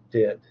than it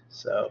did.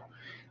 So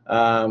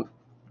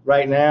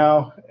right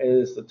now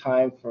is the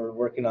time for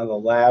working on the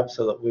lab,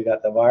 so that we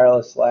got the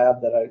wireless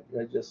lab that I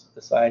just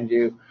assigned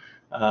you.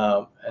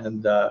 So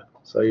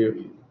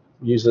you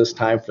use this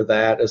time for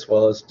that, as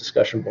well as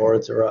discussion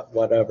boards or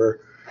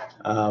whatever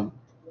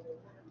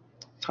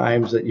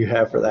times that you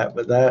have for that.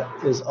 But that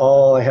is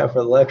all I have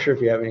for the lecture.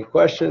 If you have any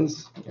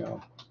questions,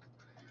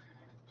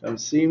 come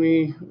see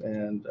me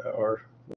or